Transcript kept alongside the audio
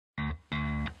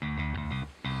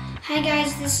Hi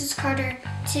guys, this is Carter.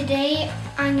 Today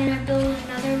I'm going to build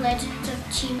another Legends of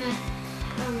Chima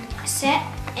set,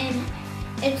 and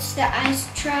it's the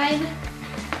Ice Tribe,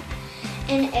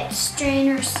 and it's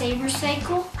Strainor Saber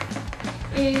cycle,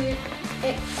 and it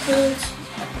includes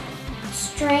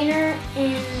Strainor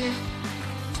and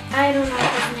I don't know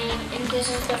his name, and this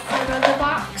is the front of the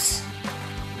box.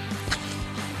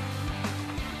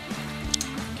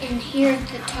 And here's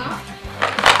the top.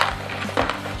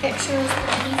 It shows the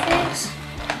minifigs.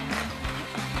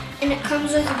 And it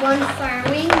comes with one fire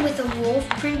wing with a wolf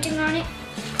printing on it.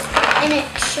 And it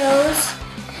shows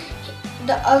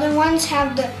the other ones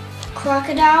have the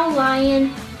crocodile,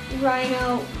 lion,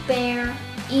 rhino, bear,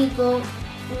 eagle,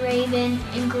 raven,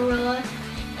 and gorilla.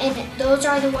 And those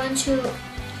are the ones who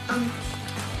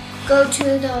go to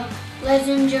the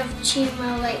Legends of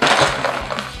Chima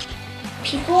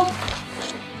people.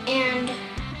 And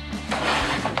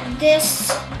this,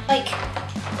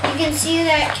 you can see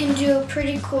that it can do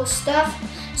pretty cool stuff.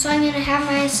 So I'm gonna have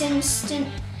my assistant,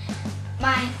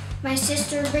 my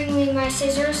sister bring me my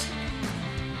scissors.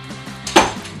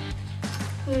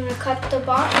 I'm gonna cut the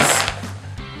box.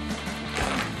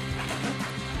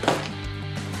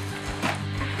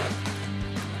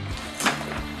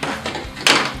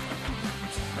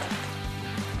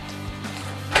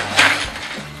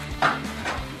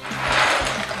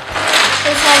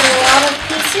 This has a lot of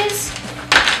pieces.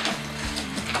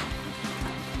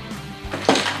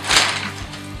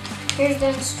 Here's the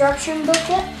instruction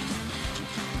booklet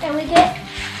that we get.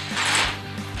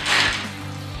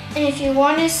 And if you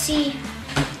want to see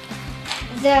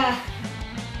the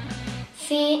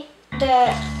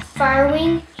fire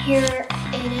wing, here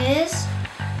it is.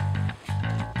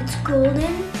 It's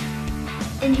golden,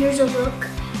 and here's a look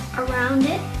around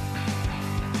it.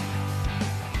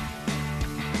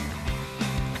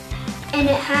 And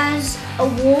it has a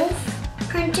wolf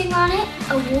printing on it,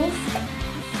 a wolf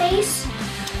face.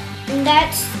 And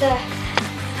that's the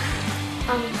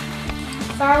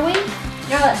fire wing.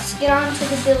 Now let's get on to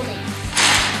the building.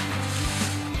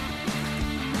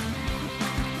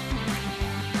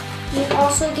 You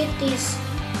also get these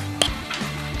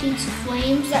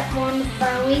flames that go on the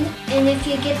fire wing. And if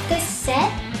you get this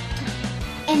set,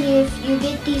 and if you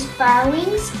get these fire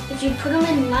wings, if you put them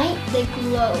in light, they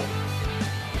glow.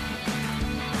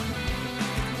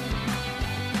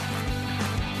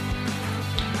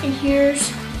 And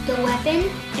here's the weapon.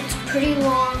 It's a pretty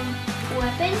long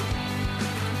weapon.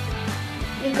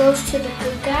 It goes to the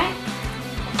good guy.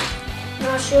 And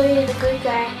I'll show you the good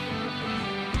guy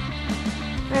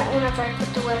right whenever I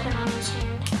put the weapon on his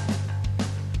hand.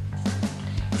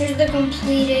 Here's the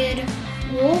completed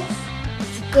wolf.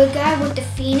 Good guy with the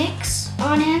phoenix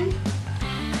on him.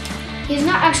 He's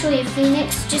not actually a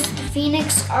phoenix, just the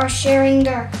phoenix are sharing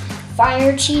their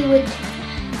fire chi with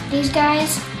these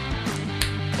guys.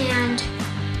 And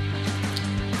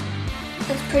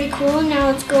that's pretty cool. Now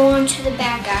let's go on to the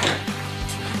bad guy.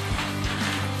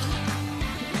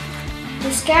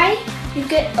 This guy, you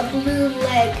get a blue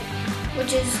leg,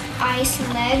 which is ice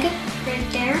leg right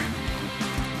there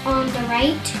on the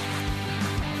right.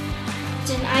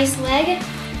 It's an ice leg.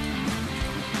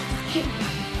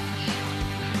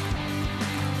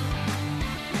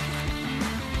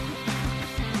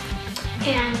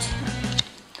 And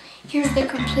here's the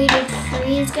completed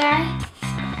freeze guy,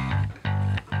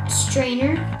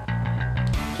 Strainor.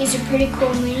 He's a pretty cool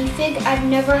minifig. I've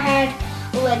never had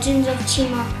a Legends of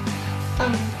Chima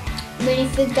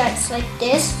minifig that's like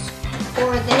this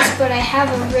or this, but I have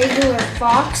a regular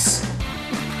fox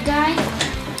guy,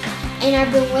 and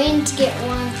I've been waiting to get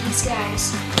one of these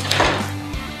guys.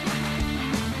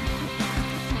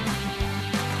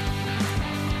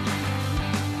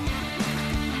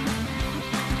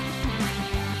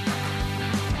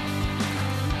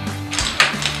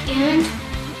 And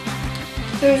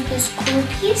here's this cool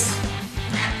piece.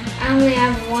 I only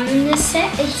have one in this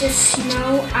set. It's a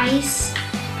snow ice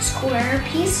square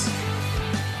piece.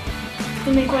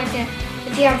 You make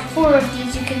if you have 4 of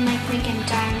these, you can make a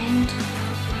diamond.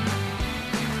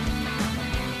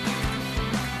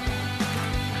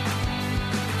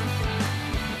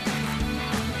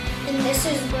 And this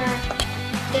is where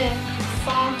the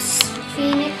fox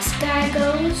phoenix guy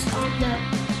goes on the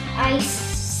ice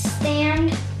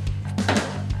stand.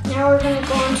 Now we're going to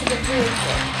go on to the booth.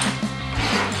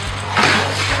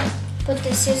 Put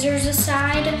the scissors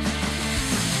aside.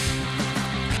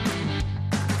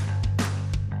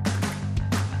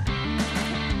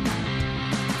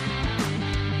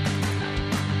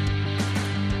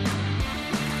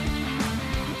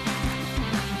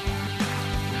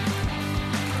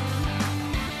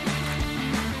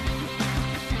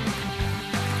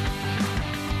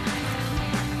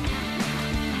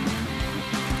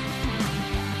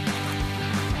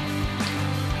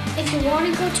 you want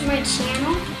to go to my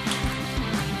channel,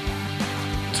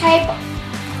 type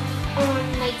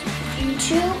on like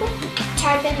YouTube,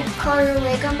 type in Carter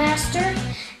Lego Master,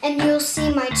 and you'll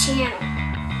see my channel.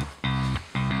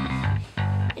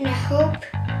 And I hope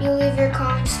you leave your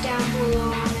comments down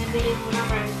below on the video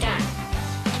whenever I'm done.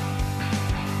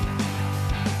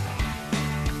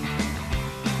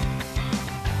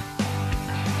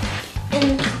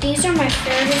 And these are my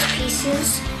favorite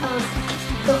pieces of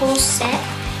the whole set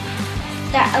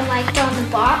that I liked on the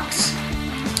box.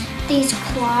 These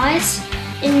claws,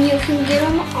 and you can get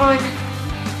them on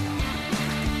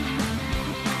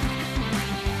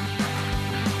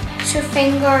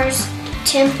Strainor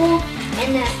temple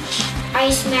and the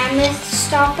Ice Mammoth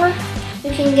stopper.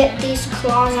 You can get these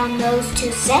claws on those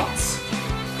two sets.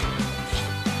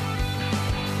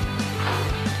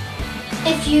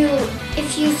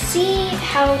 If you see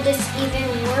how this even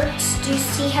works, do you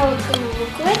see how it's going to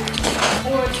look like?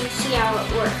 Or do you see how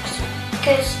it works?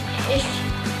 Because if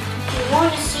you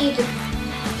want to see the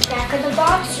back of the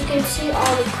box, you can see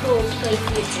all the cool play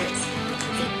features.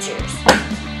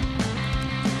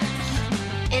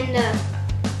 And the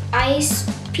ice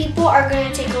people are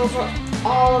going to take over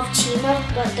all of Chima,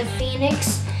 but the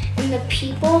Phoenix and the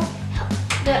people,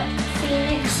 the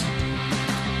Phoenix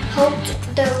helped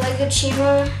the Lego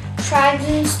Chima tribes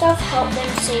and stuff, help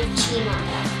them save Chima.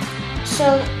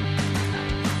 So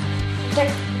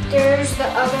there's the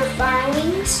other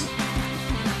firelings,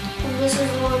 and this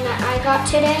is the one that I got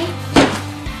today.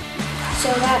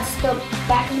 So that's the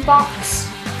back of the box.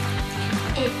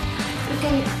 And you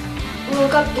can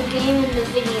look up the game in the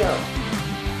video.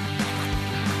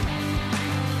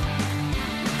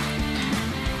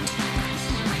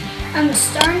 I'm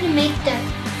starting to make the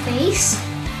face,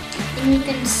 and you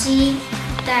can see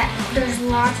that there's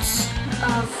lots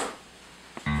of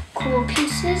cool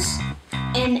pieces,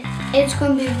 and it's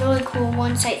going to be really cool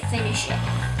once I finish it.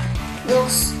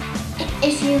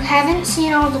 If you haven't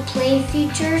seen all the play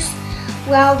features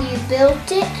while you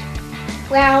built it,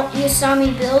 while you saw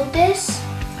me build this,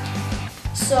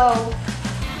 so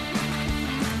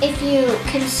if you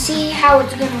can see how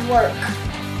it's going to work,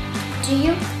 do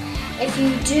you? If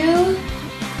you do,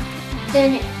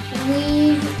 then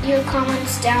leave your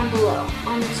comments down below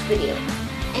on this video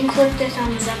and click the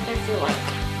thumbs up if you like.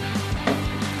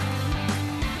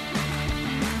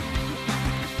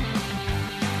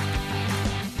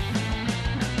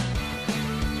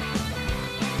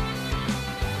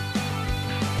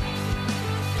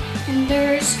 And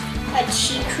there's a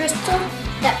chi crystal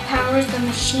that powers the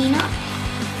machine up.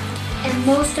 And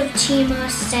most of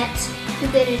Chima's sets, you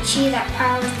get a chi that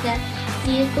powers the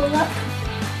vehicle up.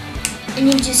 And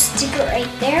you just stick it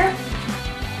right there.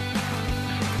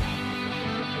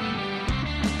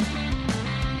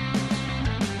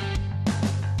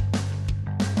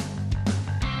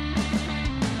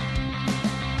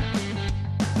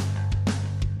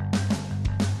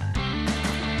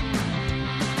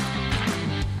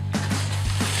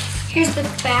 Here's the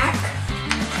back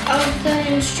of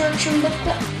the instruction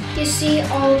booklet. You see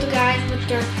all the guys with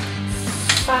their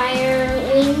fire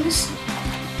wings.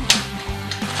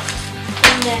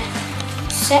 And the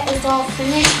set is all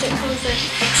finished. It comes with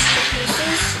extra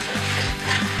pieces.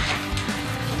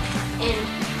 And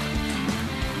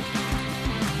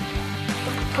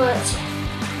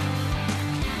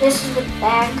this is the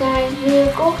bad guy's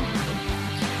vehicle.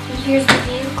 And here's the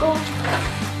vehicle.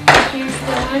 Here's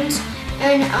the ones.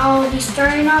 And I'll be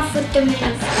starting off with the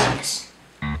minifigs.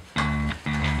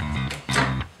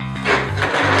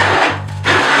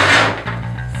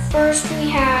 First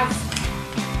we have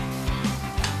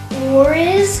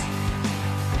Warriors.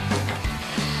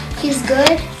 He's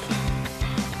good.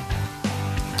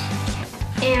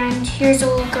 And here's a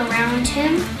look around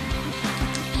him.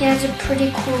 He has a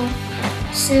pretty cool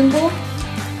symbol.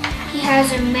 He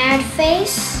has a mad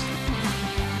face.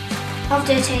 I'll have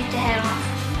to take the head off.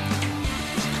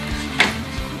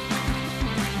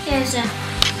 He has a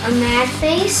mad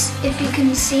face, if you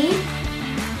can see.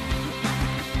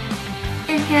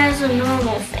 And he has a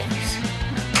normal face.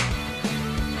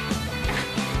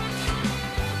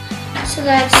 So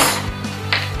that's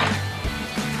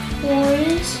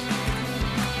Warriors.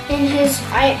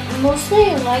 And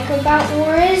mostly like about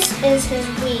Warriors is his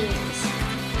wings.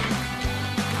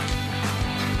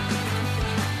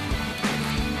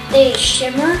 They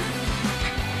shimmer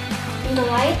in the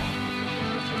light.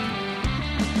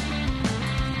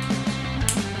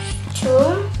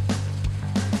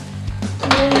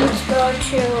 And then let's go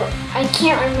to, I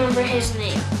can't remember his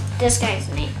name, this guy's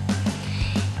name.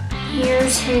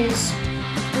 Here's his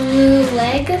blue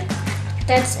leg.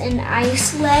 That's an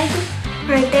ice leg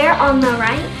right there on the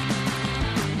right.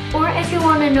 Or if you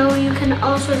want to know, you can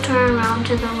also turn around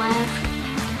to the left.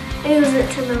 I use it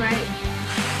to the right.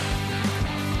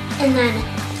 And then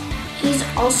he's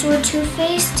also a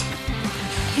two-faced.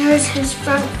 Here's his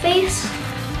front face.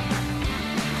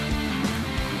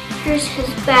 Here's his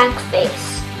back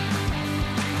face.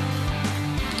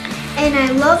 And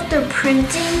I love the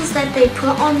printings that they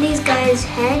put on these guys'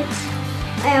 heads.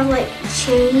 I have like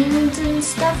chains and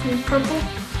stuff and purple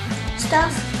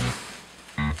stuff.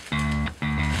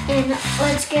 And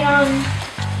let's get on.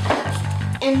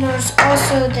 And there's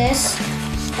also this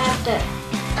that the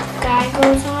guy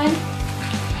goes on.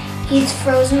 He's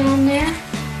frozen on there.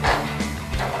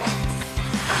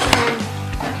 And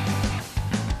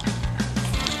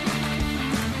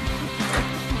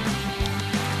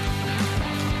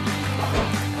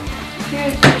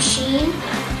here's the machine.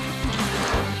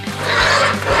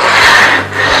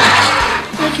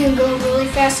 You can go really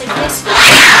fast like this.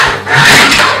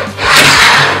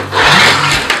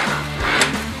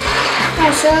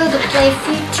 Now show the play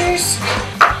features.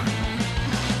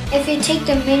 If you take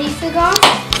the minifig off,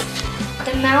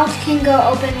 the mouth can go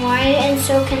open wide and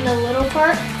so can the little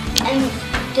part. And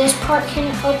this part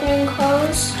can open and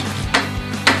close.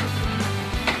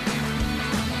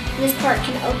 This part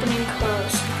can open and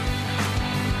close.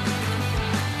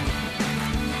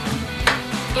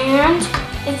 And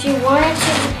if you want it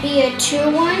to be a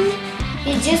 2-1,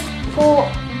 you just pull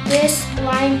this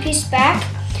line piece back,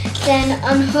 then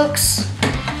unhooks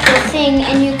the thing,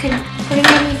 and you can put a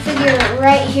minifigure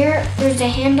right here. There's a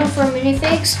handle for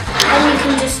minifigs, and you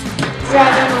can just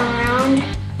drag them around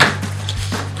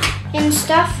and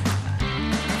stuff.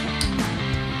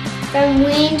 I'm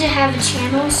waiting to have a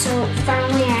channel, so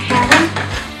finally I have them.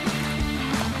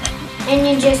 And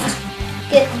you just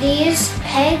get these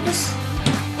pegs.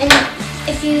 And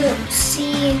if you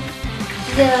see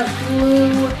the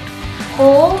blue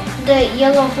hole, the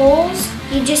yellow holes,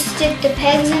 you just stick the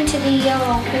pegs into the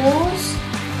yellow holes.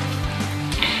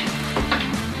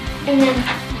 And then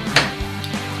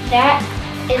that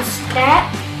is that.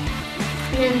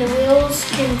 And then the wheels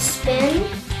can spin.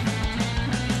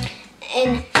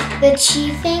 And the chi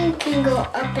thing can go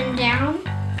up and down.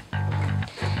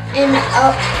 And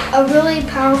a really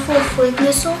powerful flick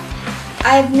missile.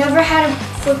 I've never had a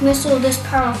flick missile this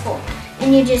powerful.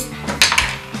 And you just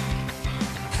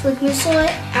flick missile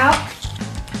it out.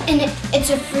 And it's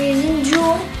a freezing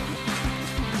jewel.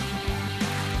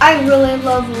 I really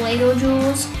love Lego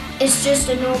jewels. It's just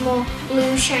a normal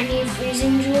blue shiny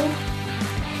freezing jewel.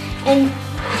 And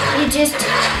you just,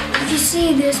 if you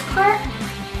see this part,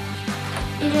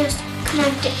 you just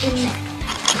connect it in there.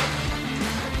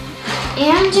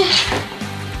 And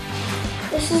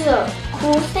this is a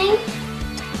cool thing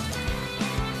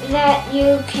that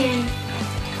you can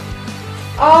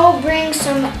all bring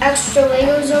some extra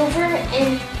Legos over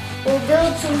and we'll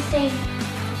build something.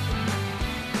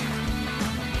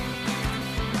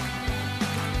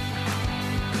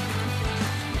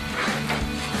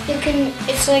 You can,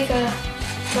 it's like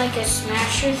a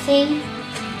smasher thing.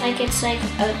 Like it's like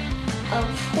a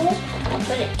pool,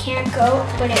 but it can't go,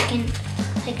 but it can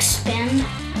like spin.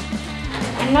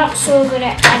 I'm not so good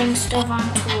at adding stuff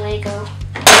onto Lego.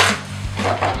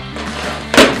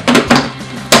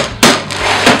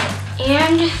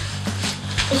 And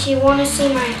if you want to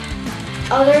see my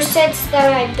other sets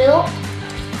that I built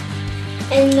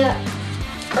in the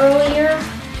earlier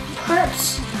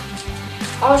parts,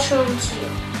 I'll show them to you.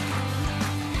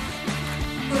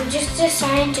 I just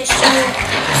decided to show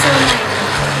some of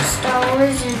my Star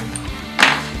Wars and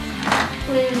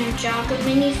Lego Ninjago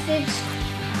minifigs.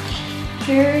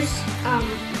 Here's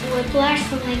Whiplash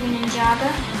from Lego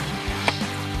Ninjago.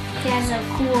 He has a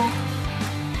cool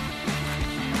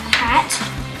hat,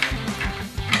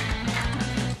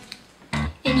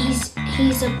 and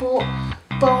he's a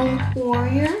bone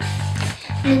warrior.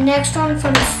 And the next one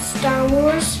from Star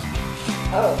Wars.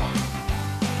 Oh,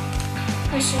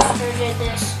 my sister did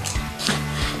this.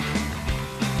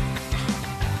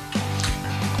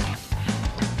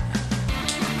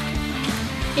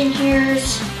 And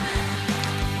here's,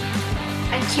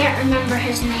 I can't remember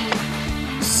his name.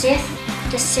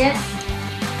 The Sith.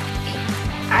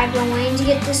 I've been waiting to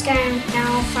get this guy, and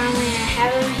now finally I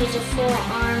have him. He's a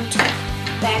full-armed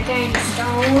bad guy in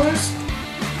Star Wars.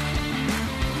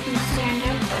 You can stand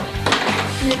up.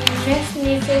 And then the next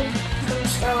minifig from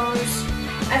Star Wars.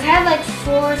 I've had like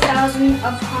 4,000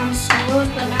 of Han Solos,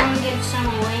 but now I'm gonna give some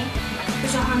away.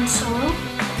 There's a Han Solo.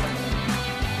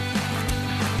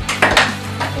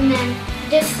 And then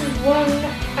this is one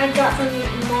I got from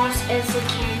Moss as the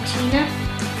Cantina.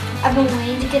 I've been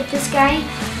waiting to get this guy.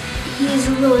 He's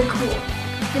really cool.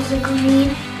 He's a green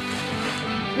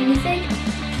minifig.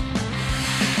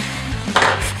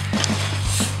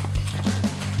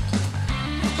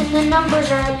 the numbers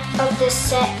of this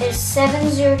set is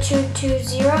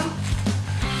 70220,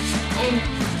 and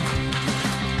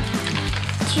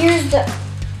here's the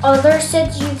other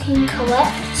sets you can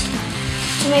collect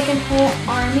to make a whole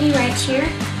army right here.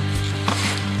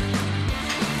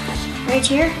 Right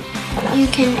here, you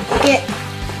can get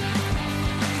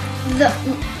the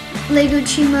Lego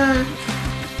Chima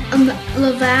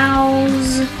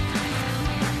Laval's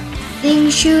thing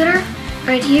shooter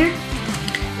right here,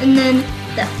 and then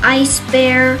the ice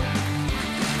bear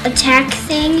attack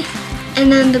thing,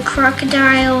 and then the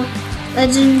crocodile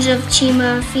Legends of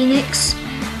Chima Phoenix,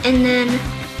 and then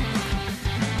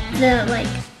the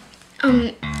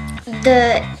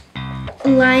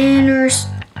lion or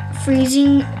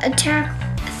freezing attack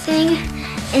thing.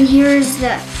 And here's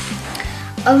the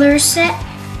other set.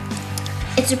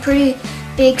 It's a pretty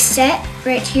big set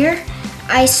right here.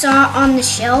 I saw on the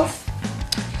shelf.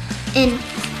 And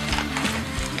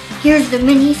here's the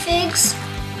minifigs.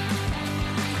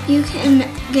 You can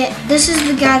get, this is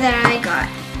the guy that I got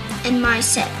in my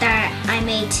set that I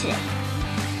made today.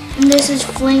 And this is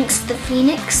Flanks the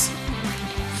Phoenix.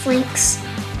 Flanks.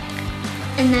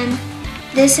 And then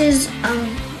this is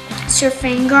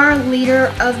Strainor,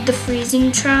 leader of the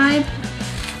Freezing Tribe.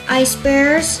 Ice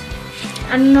Bears.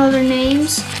 I don't know their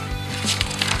names.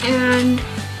 And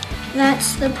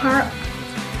that's the part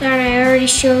that I already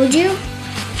showed you.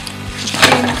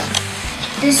 And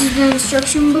this is the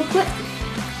instruction booklet.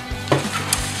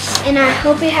 And I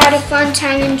hope you had a fun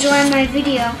time enjoying my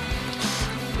video.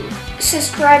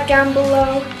 Subscribe down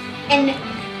below, and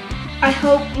I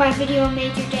hope my video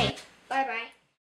made your day.